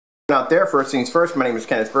Out there, first things first, my name is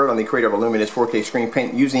Kenneth Bird. I'm the creator of a Luminous 4K screen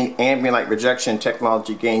paint using ambient light rejection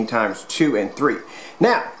technology gain times 2 and 3.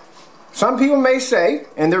 Now, some people may say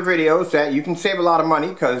in their videos that you can save a lot of money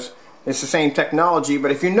because it's the same technology,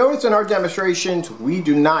 but if you notice in our demonstrations, we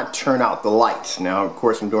do not turn out the lights. Now, of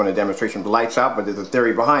course, I'm doing a demonstration with the lights out, but there's a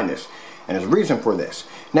theory behind this, and there's a reason for this.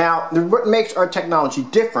 Now, what makes our technology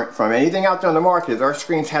different from anything out there on the market is our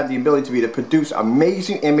screens have the ability to produce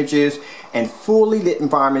amazing images and fully lit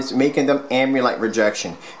environments, making them ambient light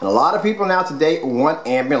rejection. And a lot of people now today want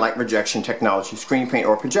ambient light rejection technology, screen paint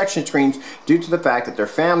or projection screens, due to the fact that their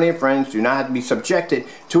family and friends do not have to be subjected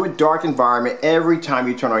to a dark environment every time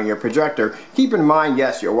you turn on your projector. Keep in mind,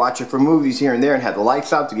 yes, you're watching for movies here and there and have the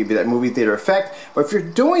lights out to give you that movie theater effect, but if you're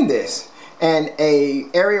doing this and an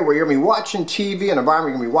area where you're going to be watching TV, an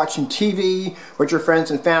environment you're going to be watching TV with your friends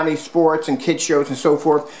and family, sports and kid shows and so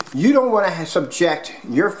forth, you don't want to subject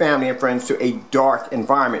your family and friends to a dark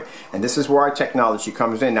environment. And this is where our technology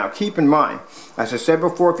comes in. Now keep in mind, as I said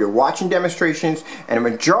before, if you're watching demonstrations and a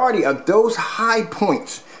majority of those high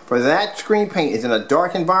points for that screen paint is in a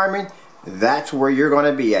dark environment, that's where you're going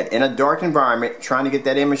to be at, in a dark environment, trying to get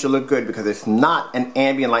that image to look good, because it's not an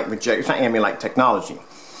ambient light it's not ambient light technology.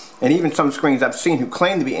 And even some screens I've seen who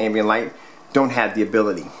claim to be ambient light don't have the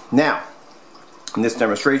ability. Now, in this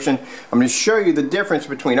demonstration, I'm going to show you the difference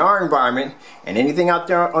between our environment and anything out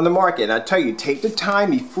there on the market. And I tell you, take the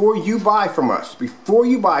time before you buy from us.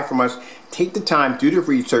 Take the time, do the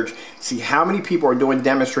research, see how many people are doing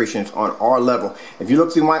demonstrations on our level. If you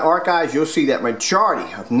look through my archives, you'll see that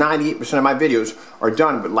majority of 98% of my videos are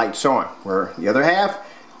done with lights on, where the other half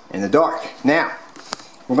in the dark. Now,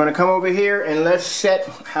 we're going to come over here and let's set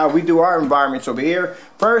how we do our environments over here.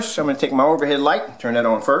 First, I'm going to take my overhead light, turn that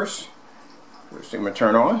on first. First thing I'm going to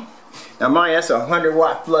turn on. Now mine, that's a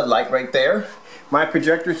 100-watt floodlight right there. My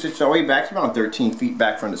projector sits all the way back, it's about 13 feet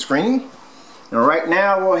back from the screen. Now right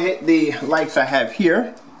now we'll hit the lights I have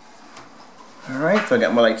here. Alright, so I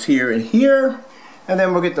got my lights here and here. And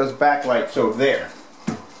then we'll get those backlights over there.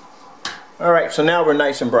 Alright, so now we're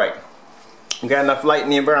nice and bright. We got enough light in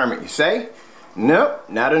the environment, you say? Nope,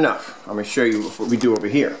 not enough. I'm going to show you what we do over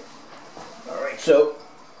here. Alright, so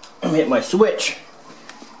I'm going to hit my switch.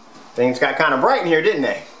 Things got kind of bright in here, didn't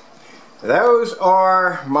they? Those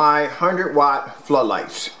are my 100-watt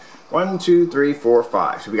floodlights. 1, 2, 3, 4,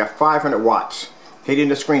 5. So we got 500 watts. Hitting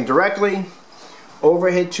the screen directly.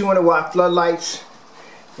 Overhead 200-watt floodlights.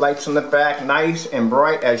 Lights on the back, nice and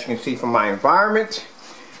bright, as you can see from my environment.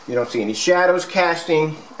 You don't see any shadows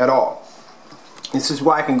casting at all. This is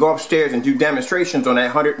why I can go upstairs and do demonstrations on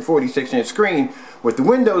that 146-inch screen with the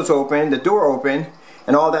windows open, the door open,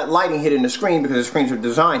 and all that lighting hitting the screen, because the screens are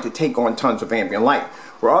designed to take on tons of ambient light.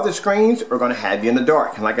 Where other screens are going to have you in the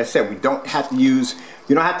dark. And like I said, you don't have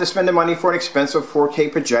to spend the money for an expensive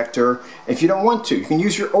 4K projector if you don't want to. You can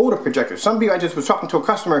use your older projector. Some people, I just was talking to a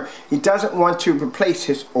customer, he doesn't want to replace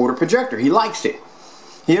his older projector. He likes it.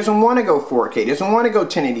 He doesn't want to go 4K, he doesn't want to go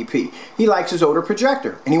 1080p. He likes his older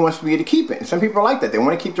projector and he wants to be able to keep it. And some people are like that. They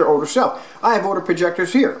want to keep their older self. I have older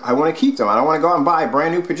projectors here. I want to keep them. I don't want to go out and buy a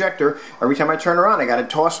brand new projector. Every time I turn around, I got to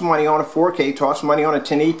toss money on a 4K, toss money on a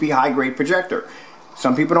 1080p high grade projector.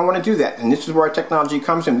 Some people don't want to do that, and this is where our technology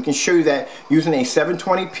comes in. We can show you that using a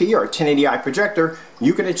 720p or a 1080i projector,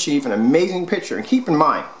 you can achieve an amazing picture. And keep in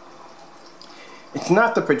mind, it's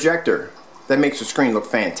not the projector that makes the screen look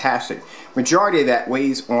fantastic. Majority of that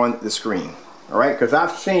weighs on the screen. Alright, because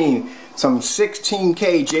I've seen some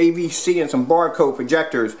 16K JVC and some barcode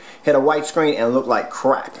projectors hit a white screen and look like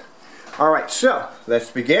crap. Alright, so let's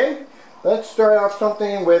begin. Let's start off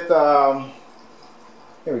something with,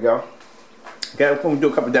 here we go. Okay, we'll do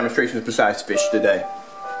a couple demonstrations besides fish today.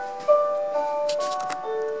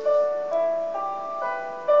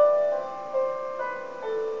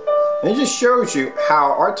 And it just shows you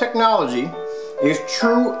how our technology is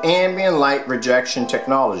true ambient light rejection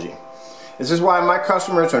technology. This is why my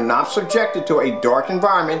customers are not subjected to a dark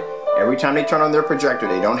environment every time they turn on their projector.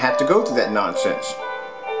 They don't have to go through that nonsense.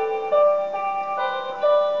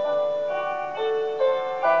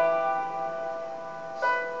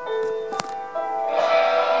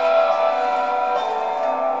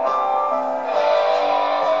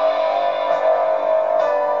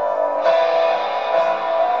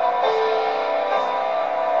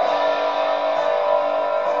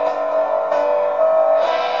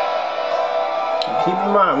 Keep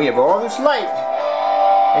in mind, we have all this light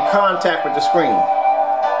in contact with the screen.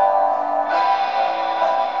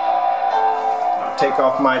 I'll take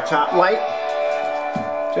off my top light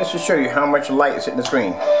just to show you how much light is hitting the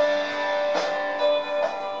screen.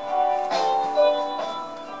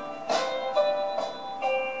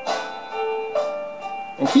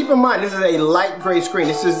 And keep in mind, this is a light gray screen.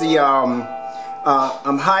 This is the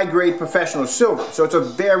high grade professional silver. So it's a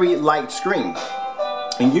very light screen.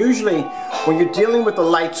 And usually when you're dealing with a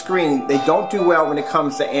light screen, they don't do well when it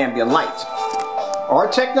comes to ambient light. Our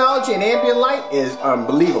technology in ambient light is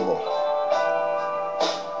unbelievable.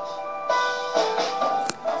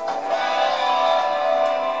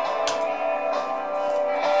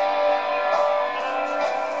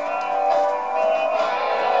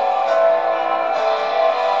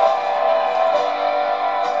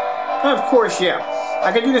 And of course, yeah,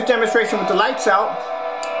 I can do this demonstration with the lights out.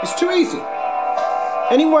 It's too easy.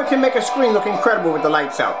 Anyone can make a screen look incredible with the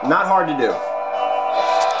lights out. Not hard to do.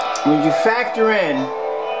 When you factor in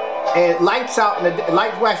and lights out in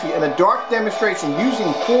a dark demonstration using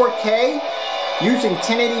 4K, using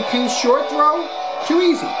 1080p short throw, too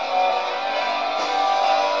easy.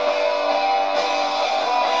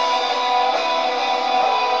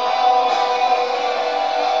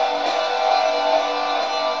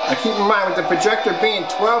 Now keep in mind, with the projector being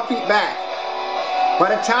 12 feet back, by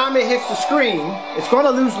the time it hits the screen, it's going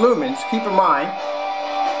to lose lumens, keep in mind.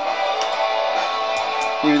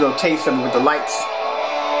 Give you a little taste of it with the lights,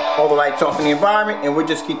 all the lights off in the environment, and we'll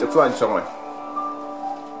just keep the floods on.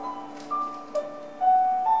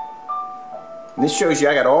 And this shows you,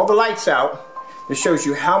 I got all the lights out. This shows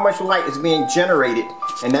you how much light is being generated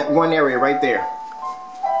in that one area right there,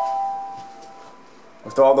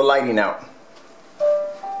 with all the lighting out.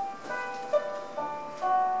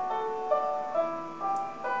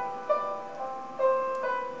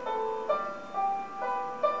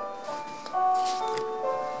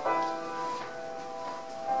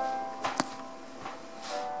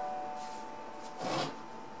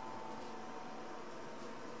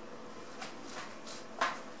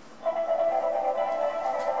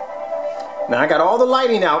 Now I got all the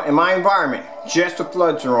lighting out in my environment, just the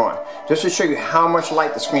floods are on, just to show you how much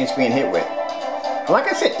light the screen's being hit with. And like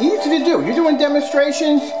I said, easy to do. You're doing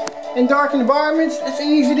demonstrations in dark environments, it's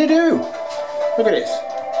easy to do. Look at this.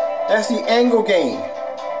 That's the angle gain.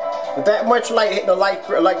 With that much light hitting a light,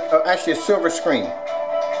 actually a silver screen.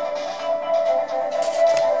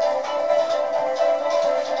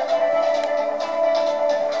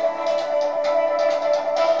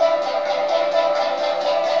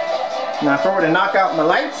 Now if I were to knock out my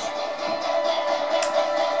lights,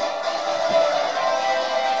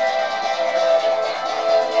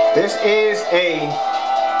 this is a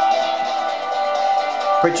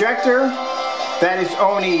projector that is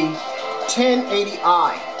only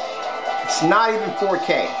 1080i. It's not even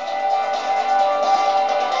 4K.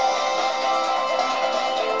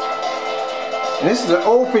 And this is an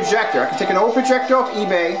old projector. I can take an old projector off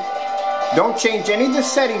eBay, don't change any of the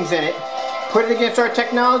settings in it, put it against our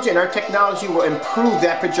technology, and our technology will improve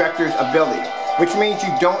that projector's ability, which means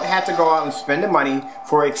you don't have to go out and spend the money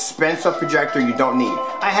for an expensive projector you don't need.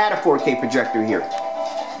 I had a 4K projector here.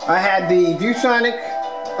 I had the ViewSonic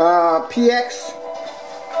PX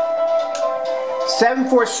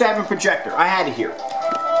 747 projector. I had it here.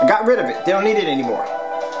 I got rid of it. They don't need it anymore.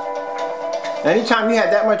 Anytime you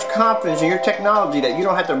have that much confidence in your technology that you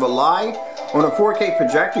don't have to rely on a 4K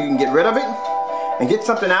projector, you can get rid of it and get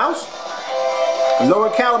something else.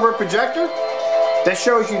 Lower caliber projector, that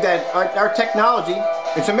shows you that our technology,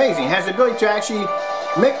 it's amazing. It has the ability to actually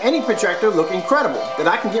make any projector look incredible. That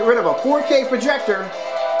I can get rid of a 4K projector,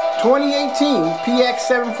 2018 PX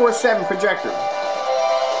 747 projector.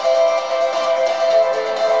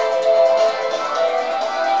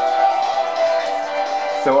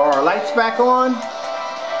 So are our lights back on?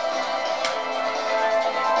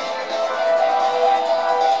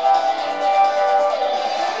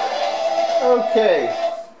 Okay,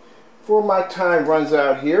 before my time runs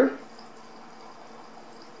out here,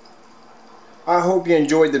 I hope you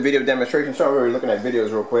enjoyed the video demonstration. Sorry, we were looking at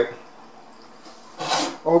videos real quick.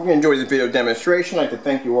 I hope you enjoyed the video demonstration. I'd like to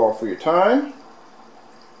thank you all for your time.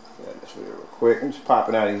 This video real quick. I'm just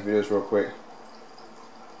popping out of these videos real quick.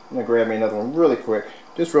 I'm going to grab me another one really quick,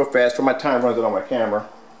 just real fast, for my time runs out on my camera.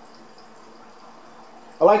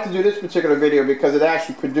 I like to do this particular video because it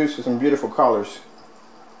actually produces some beautiful colors.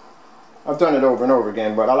 I've done it over and over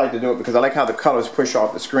again, but I like to do it because I like how the colors push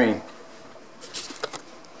off the screen.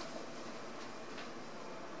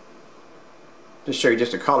 Just show you,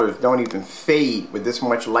 just the colors don't even fade with this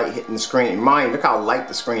much light hitting the screen. Mind, look how light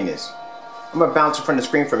the screen is. I'm going to bounce in front of the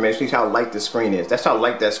screen for a minute, see how light the screen is. That's how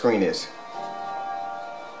light that screen is.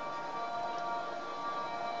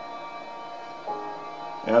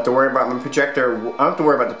 I don't have to worry about my projector. I don't have to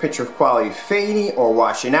worry about the picture quality fading or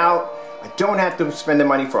washing out. I don't have to spend the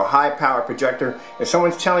money for a high power projector. If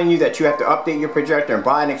someone's telling you that you have to update your projector and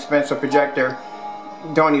buy an expensive projector,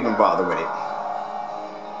 don't even bother with it.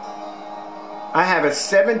 I have a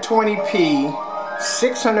 720p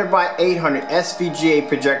 600 by 800 SVGA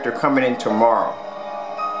projector coming in tomorrow.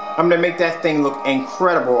 I'm going to make that thing look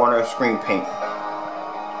incredible on our screen paint.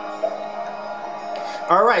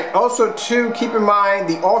 Alright, also too, keep in mind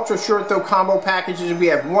the ultra short throw combo packages. We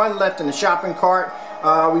have one left in the shopping cart.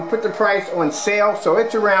 We put the price on sale, so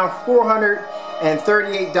it's around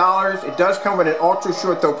 $438. It does come with an ultra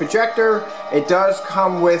short throw projector. It does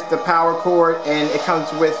come with the power cord, and it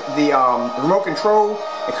comes with the remote control.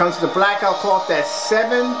 It comes with the blackout cloth that's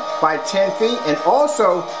 7 by 10 feet, and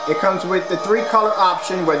also it comes with the 3-color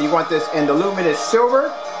option, whether you want this in the luminous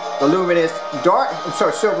silver, the luminous dark,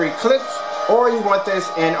 silver eclipse, or you want this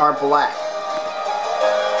in our black.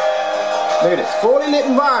 Look at this, fully lit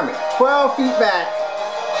environment, 12 feet back.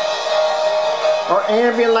 Our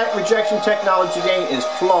ambient light rejection technology gain is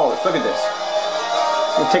flawless. Look at this.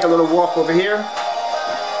 We'll take a little walk over here.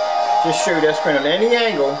 Just show you that screen on any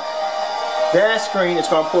angle. That screen is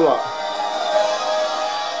going to pull up.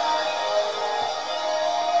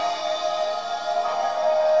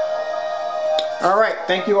 Alright,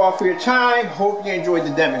 thank you all for your time. Hope you enjoyed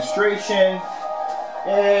the demonstration.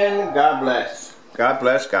 And God bless. God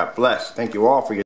bless, God bless. Thank you all for your